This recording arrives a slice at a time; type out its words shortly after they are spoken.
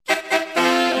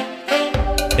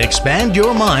Expand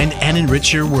your mind and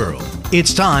enrich your world.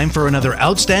 It's time for another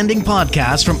outstanding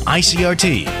podcast from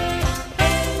ICRT.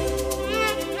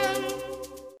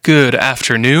 Good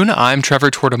afternoon. I'm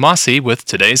Trevor Tortomasi with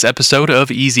today's episode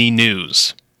of Easy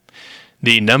News.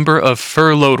 The number of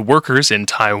furloughed workers in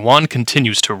Taiwan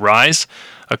continues to rise.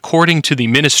 According to the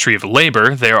Ministry of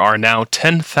Labor, there are now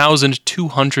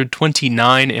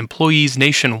 10,229 employees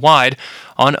nationwide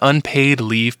on unpaid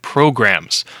leave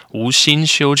programs, 无薪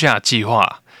休假计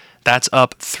划. That's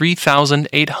up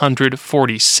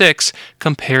 3,846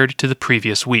 compared to the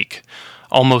previous week.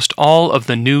 Almost all of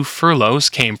the new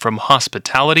furloughs came from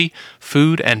hospitality,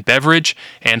 food and beverage,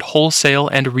 and wholesale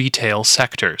and retail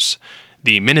sectors.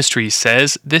 The ministry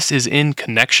says this is in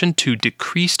connection to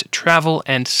decreased travel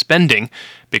and spending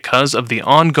because of the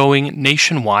ongoing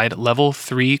nationwide Level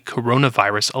 3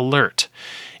 coronavirus alert.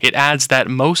 It adds that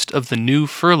most of the new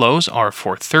furloughs are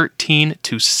for 13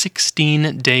 to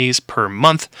 16 days per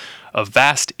month, a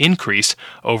vast increase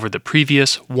over the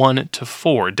previous 1 to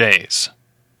 4 days.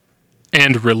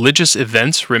 And religious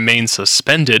events remain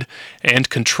suspended, and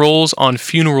controls on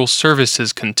funeral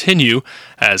services continue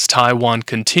as Taiwan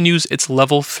continues its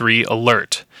Level 3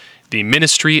 alert. The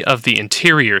Ministry of the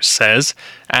Interior says,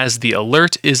 as the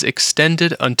alert is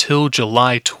extended until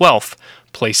July 12th,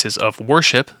 places of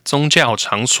worship, 宗教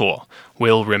场所,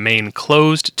 will remain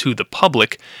closed to the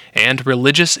public, and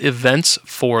religious events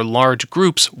for large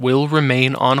groups will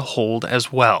remain on hold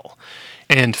as well.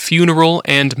 And funeral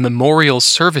and memorial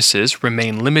services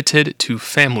remain limited to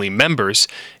family members,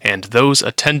 and those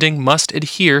attending must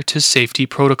adhere to safety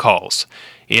protocols.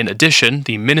 In addition,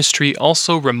 the ministry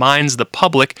also reminds the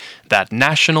public that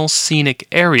national scenic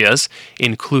areas,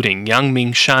 including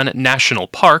Yangmingshan National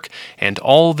Park and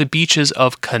all the beaches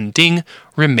of Kending,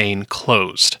 remain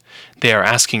closed. They are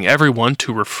asking everyone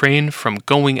to refrain from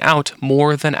going out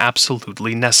more than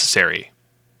absolutely necessary.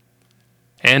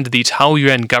 And the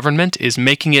Taoyuan government is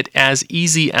making it as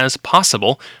easy as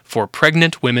possible for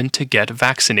pregnant women to get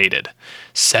vaccinated.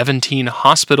 17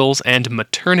 hospitals and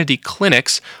maternity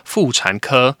clinics, 妇产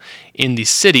科, in the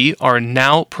city are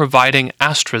now providing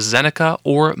AstraZeneca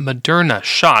or Moderna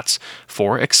shots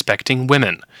for expecting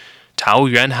women.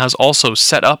 Taoyuan has also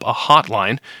set up a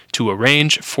hotline to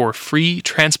arrange for free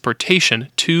transportation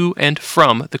to and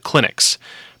from the clinics.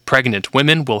 Pregnant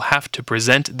women will have to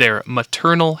present their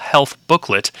maternal health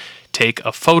booklet, take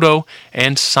a photo,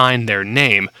 and sign their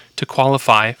name to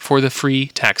qualify for the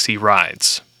free taxi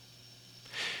rides.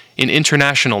 In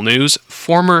international news,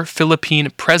 former Philippine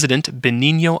President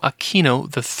Benigno Aquino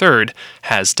III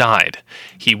has died.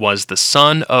 He was the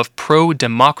son of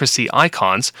pro-democracy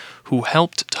icons who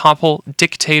helped topple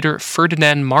dictator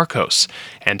Ferdinand Marcos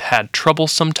and had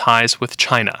troublesome ties with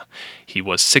China. He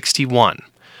was 61.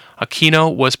 Aquino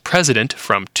was president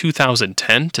from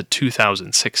 2010 to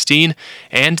 2016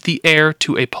 and the heir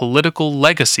to a political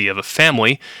legacy of a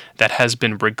family that has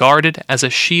been regarded as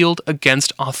a shield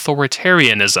against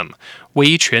authoritarianism,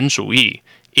 威权主义,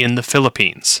 in the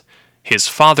Philippines. His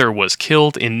father was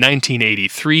killed in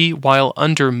 1983 while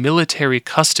under military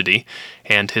custody,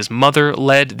 and his mother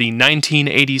led the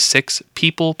 1986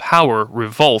 People Power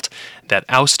revolt that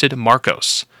ousted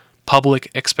Marcos. Public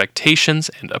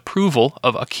expectations and approval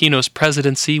of Aquino's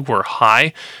presidency were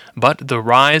high, but the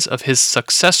rise of his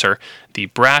successor, the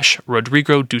brash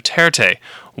Rodrigo Duterte,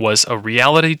 was a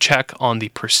reality check on the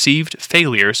perceived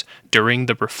failures during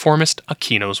the reformist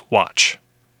Aquino's watch.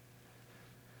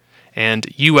 And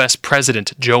U.S.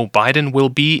 President Joe Biden will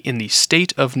be in the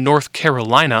state of North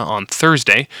Carolina on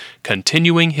Thursday,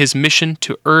 continuing his mission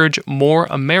to urge more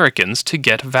Americans to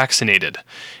get vaccinated.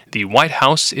 The White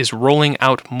House is rolling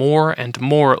out more and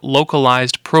more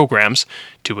localized programs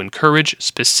to encourage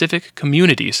specific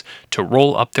communities to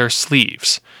roll up their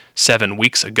sleeves. 7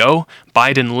 weeks ago,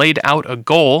 Biden laid out a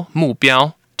goal, 目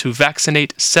标, to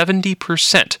vaccinate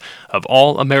 70% of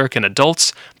all American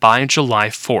adults by July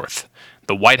 4th.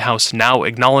 The White House now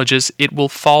acknowledges it will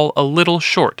fall a little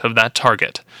short of that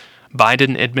target.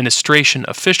 Biden administration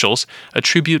officials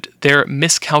attribute their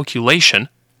miscalculation,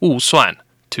 误算,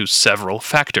 to several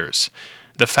factors.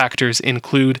 The factors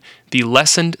include the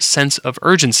lessened sense of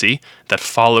urgency that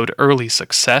followed early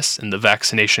success in the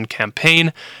vaccination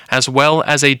campaign, as well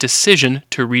as a decision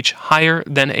to reach higher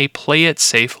than a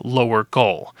play-it-safe lower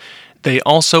goal. They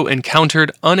also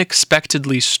encountered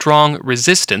unexpectedly strong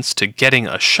resistance to getting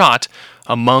a shot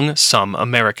among some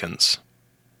Americans.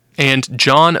 And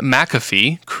John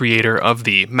McAfee, creator of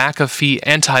the McAfee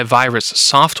antivirus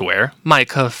software, 麦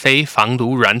克菲防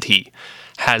毒软体,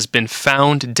 has been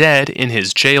found dead in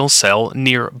his jail cell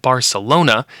near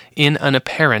Barcelona in an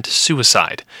apparent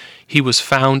suicide. He was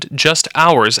found just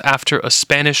hours after a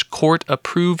Spanish court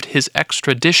approved his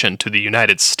extradition to the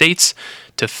United States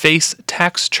to face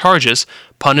tax charges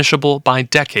punishable by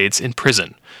decades in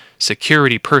prison.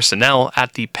 Security personnel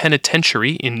at the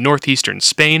penitentiary in northeastern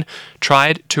Spain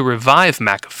tried to revive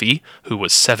McAfee, who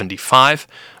was 75,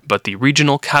 but the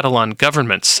regional Catalan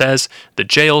government says the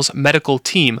jail's medical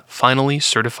team finally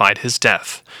certified his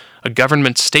death. A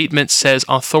government statement says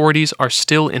authorities are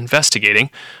still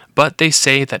investigating, but they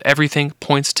say that everything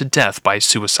points to death by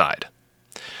suicide.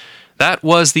 That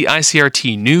was the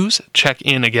ICRT News. Check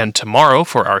in again tomorrow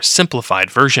for our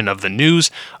simplified version of the news,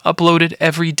 uploaded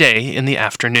every day in the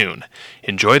afternoon.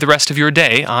 Enjoy the rest of your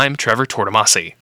day. I'm Trevor Tortomasi.